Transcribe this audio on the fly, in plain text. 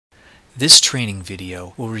This training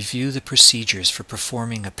video will review the procedures for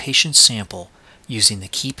performing a patient sample using the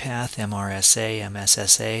KeyPath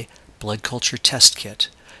MRSA/MSSA blood culture test kit.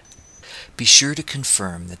 Be sure to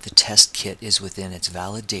confirm that the test kit is within its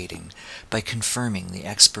valid dating by confirming the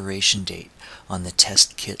expiration date on the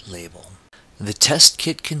test kit label. The test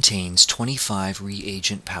kit contains 25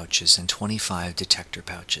 reagent pouches and 25 detector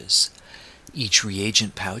pouches. Each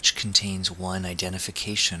reagent pouch contains one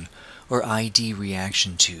identification or ID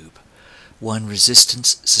reaction tube, one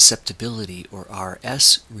resistance susceptibility or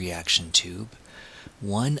RS reaction tube,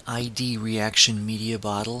 one ID reaction media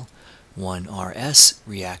bottle, one RS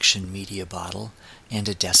reaction media bottle, and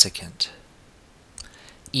a desiccant.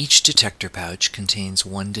 Each detector pouch contains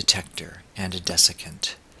one detector and a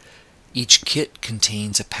desiccant. Each kit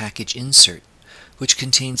contains a package insert which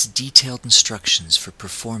contains detailed instructions for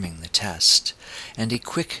performing the test and a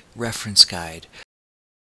quick reference guide.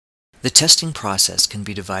 The testing process can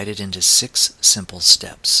be divided into 6 simple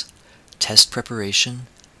steps: test preparation,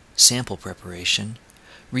 sample preparation,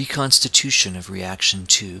 reconstitution of reaction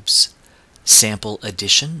tubes, sample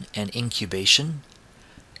addition and incubation,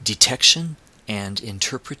 detection and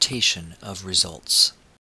interpretation of results.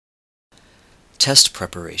 Test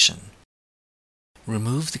preparation.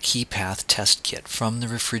 Remove the KeyPath test kit from the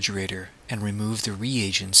refrigerator and remove the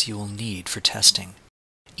reagents you will need for testing.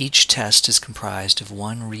 Each test is comprised of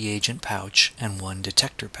one reagent pouch and one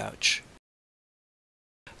detector pouch.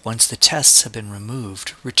 Once the tests have been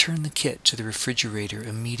removed, return the kit to the refrigerator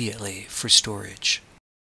immediately for storage.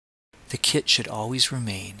 The kit should always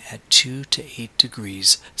remain at 2 to 8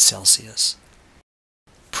 degrees Celsius.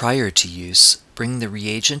 Prior to use, bring the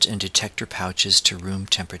reagent and detector pouches to room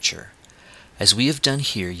temperature. As we have done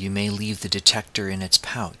here, you may leave the detector in its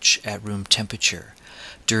pouch at room temperature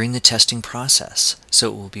during the testing process, so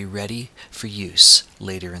it will be ready for use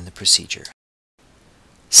later in the procedure.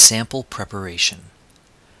 Sample preparation.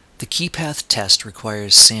 The KeyPath test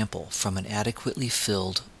requires sample from an adequately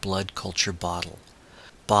filled blood culture bottle.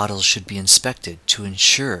 Bottles should be inspected to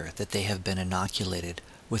ensure that they have been inoculated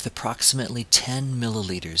with approximately 10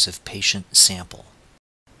 milliliters of patient sample.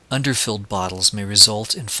 Underfilled bottles may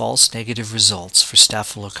result in false negative results for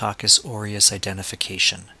Staphylococcus aureus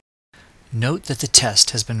identification. Note that the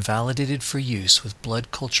test has been validated for use with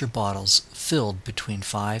blood culture bottles filled between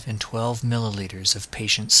 5 and 12 milliliters of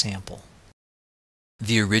patient sample.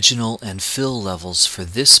 The original and fill levels for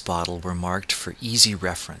this bottle were marked for easy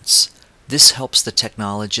reference. This helps the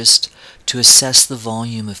technologist to assess the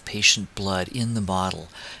volume of patient blood in the bottle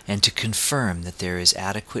and to confirm that there is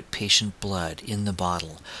adequate patient blood in the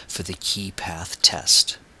bottle for the KeyPath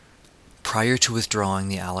test. Prior to withdrawing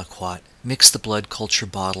the aliquot, mix the blood culture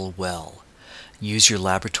bottle well. Use your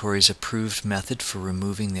laboratory's approved method for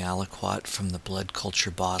removing the aliquot from the blood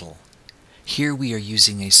culture bottle. Here we are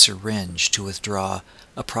using a syringe to withdraw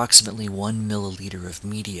approximately 1 milliliter of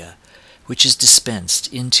media, which is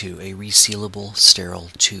dispensed into a resealable sterile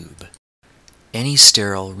tube. Any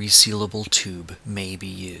sterile resealable tube may be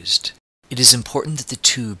used. It is important that the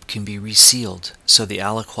tube can be resealed so the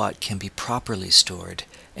aliquot can be properly stored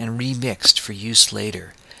and remixed for use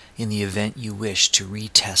later in the event you wish to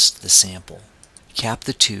retest the sample. Cap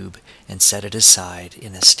the tube and set it aside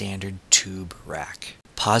in a standard tube rack.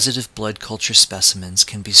 Positive blood culture specimens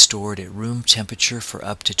can be stored at room temperature for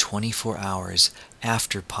up to 24 hours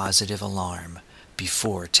after positive alarm,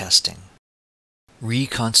 before testing.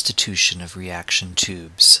 Reconstitution of reaction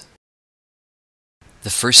tubes.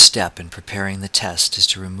 The first step in preparing the test is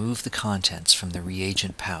to remove the contents from the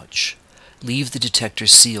reagent pouch. Leave the detector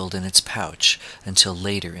sealed in its pouch until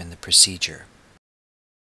later in the procedure.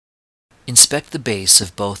 Inspect the base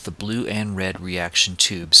of both the blue and red reaction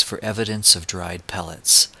tubes for evidence of dried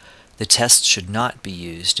pellets. The test should not be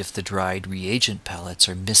used if the dried reagent pellets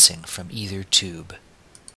are missing from either tube.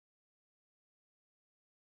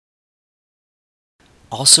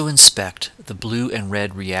 Also inspect the blue and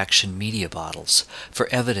red reaction media bottles for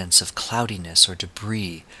evidence of cloudiness or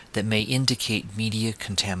debris that may indicate media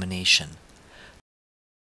contamination.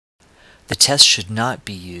 The test should not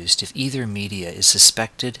be used if either media is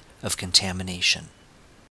suspected of contamination.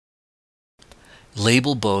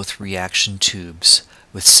 Label both reaction tubes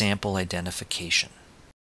with sample identification.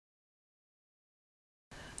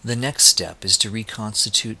 The next step is to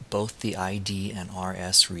reconstitute both the ID and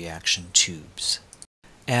RS reaction tubes.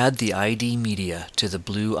 Add the ID media to the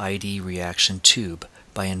blue ID reaction tube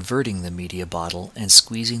by inverting the media bottle and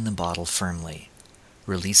squeezing the bottle firmly.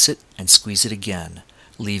 Release it and squeeze it again,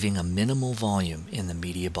 leaving a minimal volume in the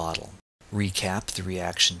media bottle. Recap the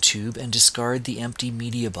reaction tube and discard the empty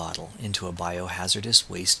media bottle into a biohazardous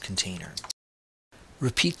waste container.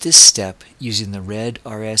 Repeat this step using the red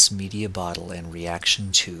RS media bottle and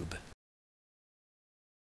reaction tube.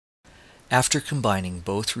 After combining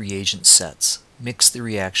both reagent sets, mix the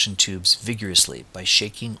reaction tubes vigorously by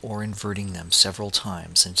shaking or inverting them several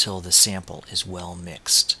times until the sample is well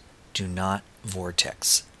mixed. Do not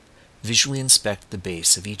vortex. Visually inspect the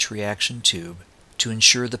base of each reaction tube to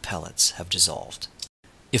ensure the pellets have dissolved.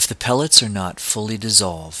 If the pellets are not fully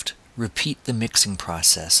dissolved, repeat the mixing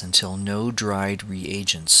process until no dried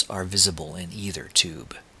reagents are visible in either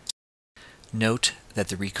tube. Note that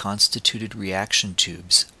the reconstituted reaction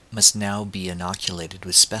tubes must now be inoculated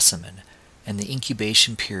with specimen, and the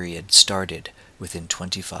incubation period started within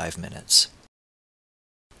 25 minutes.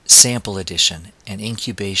 Sample addition and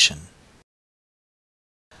incubation.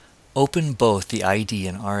 Open both the ID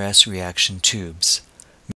and RS reaction tubes.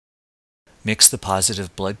 Mix the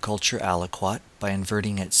positive blood culture aliquot by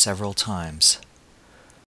inverting it several times.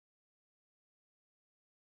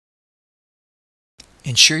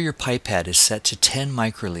 Ensure your pipette is set to 10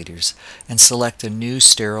 microliters and select a new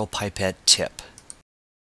sterile pipette tip.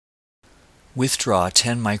 Withdraw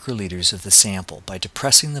 10 microliters of the sample by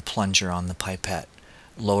depressing the plunger on the pipette,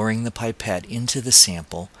 lowering the pipette into the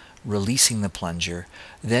sample, releasing the plunger,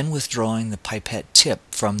 then withdrawing the pipette tip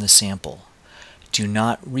from the sample. Do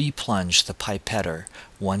not replunge the pipetter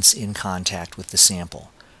once in contact with the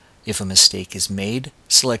sample. If a mistake is made,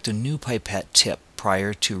 select a new pipette tip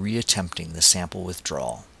prior to reattempting the sample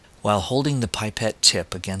withdrawal. While holding the pipette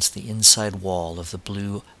tip against the inside wall of the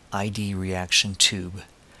blue ID reaction tube,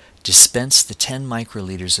 dispense the 10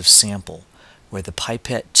 microliters of sample where the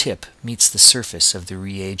pipette tip meets the surface of the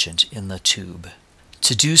reagent in the tube.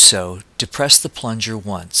 To do so, depress the plunger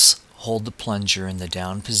once, hold the plunger in the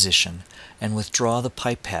down position, and withdraw the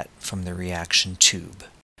pipette from the reaction tube.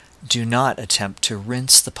 Do not attempt to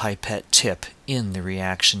rinse the pipette tip in the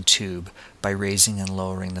reaction tube by raising and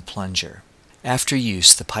lowering the plunger. After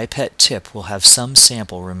use, the pipette tip will have some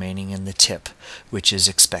sample remaining in the tip, which is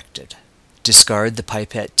expected. Discard the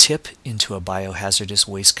pipette tip into a biohazardous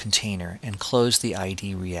waste container and close the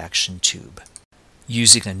ID reaction tube.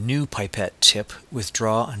 Using a new pipette tip,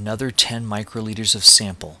 withdraw another 10 microliters of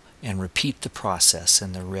sample and repeat the process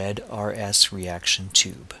in the red RS reaction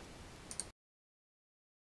tube.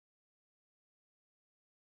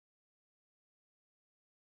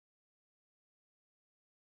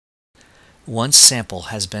 Once sample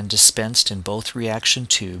has been dispensed in both reaction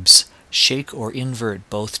tubes, shake or invert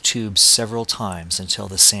both tubes several times until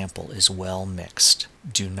the sample is well mixed.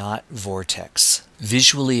 Do not vortex.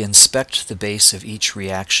 Visually inspect the base of each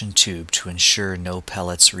reaction tube to ensure no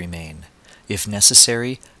pellets remain. If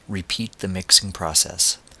necessary, repeat the mixing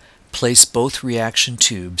process. Place both reaction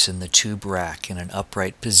tubes in the tube rack in an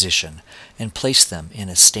upright position and place them in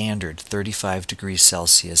a standard 35 degrees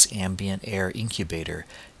Celsius ambient air incubator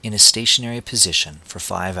in a stationary position for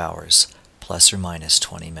 5 hours, plus or minus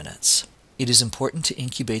 20 minutes. It is important to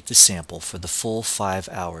incubate the sample for the full 5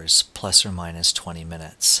 hours, plus or minus 20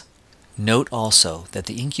 minutes. Note also that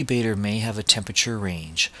the incubator may have a temperature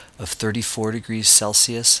range of 34 degrees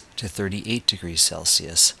Celsius to 38 degrees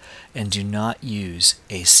Celsius, and do not use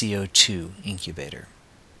a CO2 incubator.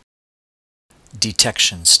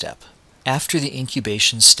 Detection step. After the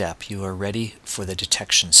incubation step, you are ready for the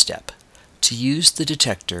detection step. To use the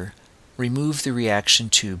detector, remove the reaction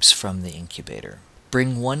tubes from the incubator.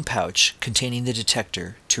 Bring one pouch containing the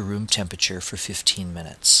detector to room temperature for 15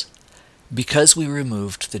 minutes. Because we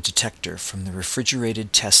removed the detector from the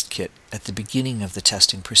refrigerated test kit at the beginning of the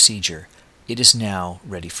testing procedure, it is now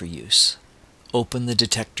ready for use. Open the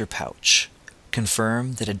detector pouch.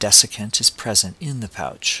 Confirm that a desiccant is present in the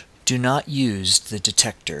pouch. Do not use the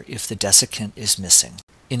detector if the desiccant is missing.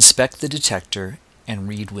 Inspect the detector and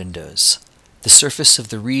read windows. The surface of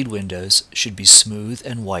the read windows should be smooth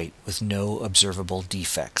and white with no observable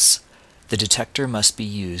defects. The detector must be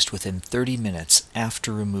used within 30 minutes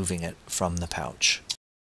after removing it from the pouch.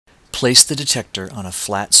 Place the detector on a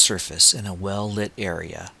flat surface in a well-lit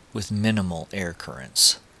area with minimal air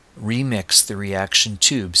currents. Remix the reaction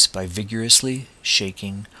tubes by vigorously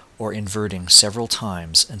shaking or inverting several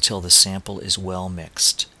times until the sample is well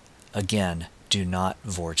mixed. Again, do not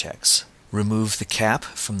vortex. Remove the cap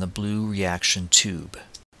from the blue reaction tube.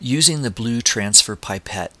 Using the blue transfer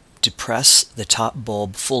pipette, depress the top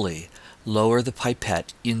bulb fully, lower the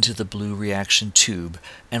pipette into the blue reaction tube,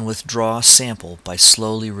 and withdraw sample by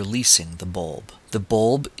slowly releasing the bulb. The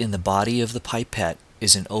bulb in the body of the pipette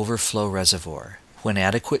is an overflow reservoir. When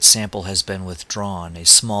adequate sample has been withdrawn, a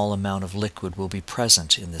small amount of liquid will be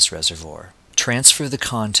present in this reservoir. Transfer the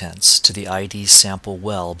contents to the ID sample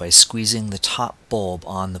well by squeezing the top bulb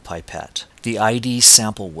on the pipette. The ID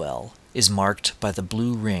sample well is marked by the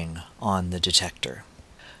blue ring on the detector.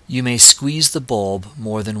 You may squeeze the bulb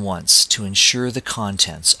more than once to ensure the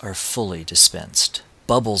contents are fully dispensed.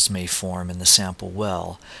 Bubbles may form in the sample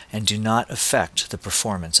well and do not affect the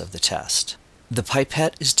performance of the test. The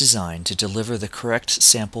pipette is designed to deliver the correct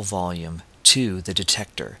sample volume to the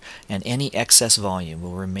detector, and any excess volume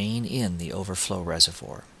will remain in the overflow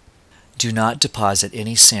reservoir. Do not deposit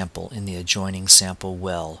any sample in the adjoining sample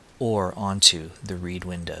well or onto the read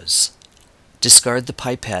windows. Discard the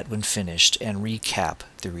pipette when finished and recap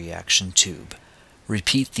the reaction tube.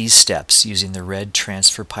 Repeat these steps using the red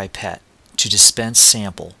transfer pipette to dispense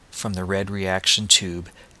sample from the red reaction tube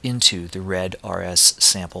into the red RS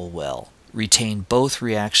sample well. Retain both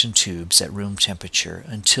reaction tubes at room temperature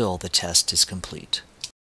until the test is complete.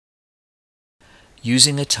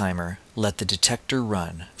 Using a timer, let the detector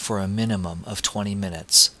run for a minimum of 20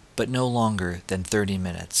 minutes, but no longer than 30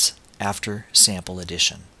 minutes after sample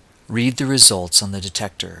addition. Read the results on the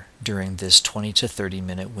detector during this 20 to 30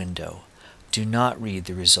 minute window. Do not read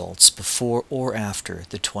the results before or after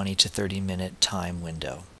the 20 to 30 minute time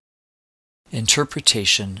window.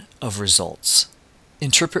 Interpretation of results.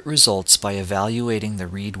 Interpret results by evaluating the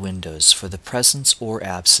read windows for the presence or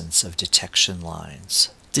absence of detection lines.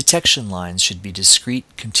 Detection lines should be discrete,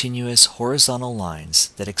 continuous horizontal lines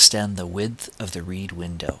that extend the width of the read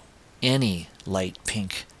window. Any light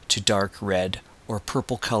pink to dark red or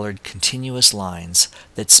purple-colored continuous lines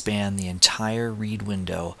that span the entire read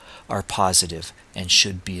window are positive and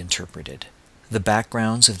should be interpreted. The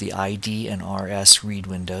backgrounds of the ID and RS read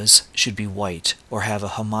windows should be white or have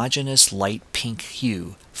a homogeneous light pink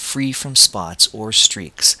hue, free from spots or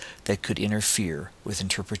streaks that could interfere with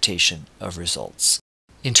interpretation of results.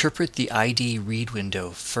 Interpret the ID read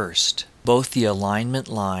window first. Both the alignment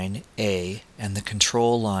line A and the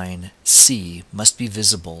control line C must be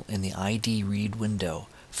visible in the ID read window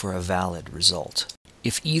for a valid result.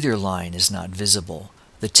 If either line is not visible,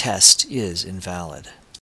 the test is invalid.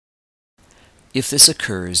 If this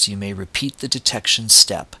occurs, you may repeat the detection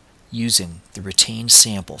step using the retained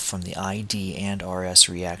sample from the ID and RS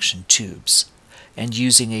reaction tubes, and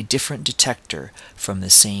using a different detector from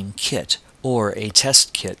the same kit or a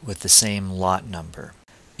test kit with the same lot number.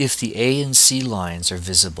 If the A and C lines are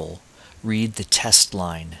visible, read the test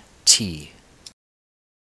line T.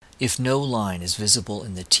 If no line is visible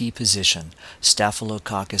in the T position,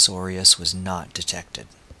 Staphylococcus aureus was not detected.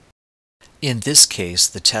 In this case,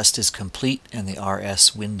 the test is complete and the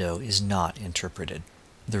RS window is not interpreted.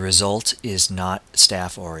 The result is not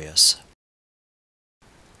Staph aureus.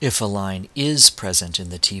 If a line is present in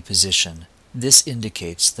the T position, this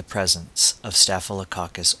indicates the presence of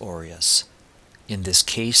Staphylococcus aureus. In this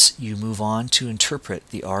case, you move on to interpret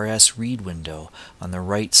the RS read window on the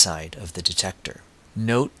right side of the detector.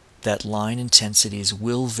 Note that line intensities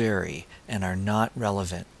will vary and are not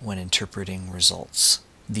relevant when interpreting results.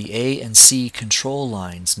 The A and C control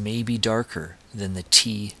lines may be darker than the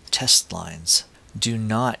T test lines. Do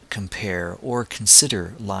not compare or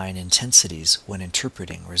consider line intensities when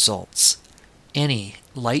interpreting results. Any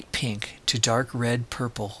light pink to dark red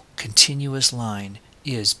purple continuous line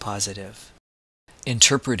is positive.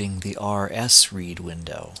 Interpreting the RS read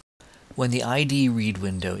window. When the ID read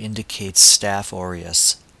window indicates Staph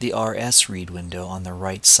aureus, the RS read window on the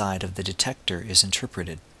right side of the detector is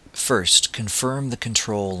interpreted. First, confirm the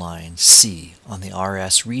control line C on the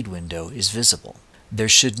RS read window is visible. There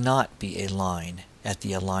should not be a line at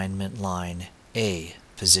the alignment line A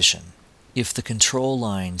position. If the control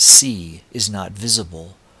line C is not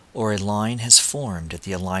visible, or a line has formed at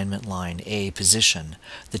the alignment line A position,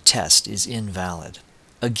 the test is invalid.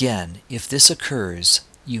 Again, if this occurs,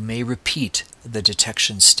 you may repeat the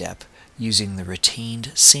detection step using the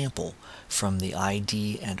retained sample from the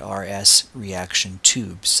ID and RS reaction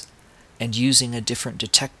tubes, and using a different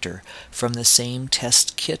detector from the same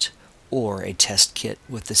test kit or a test kit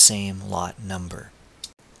with the same lot number.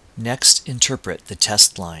 Next, interpret the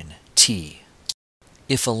test line T.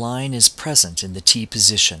 If a line is present in the T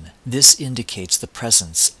position, this indicates the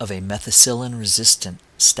presence of a methicillin-resistant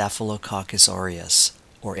Staphylococcus aureus,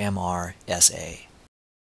 or MRSA.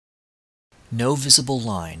 No visible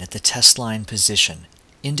line at the test line position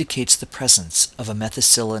indicates the presence of a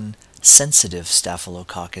methicillin-sensitive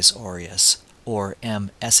Staphylococcus aureus, or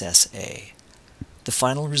MSSA. The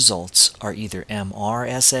final results are either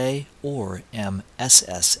MRSA or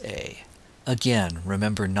MSSA. Again,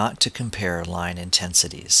 remember not to compare line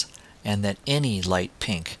intensities, and that any light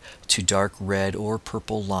pink to dark red or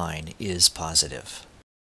purple line is positive.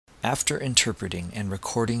 After interpreting and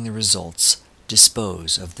recording the results,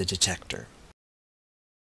 dispose of the detector.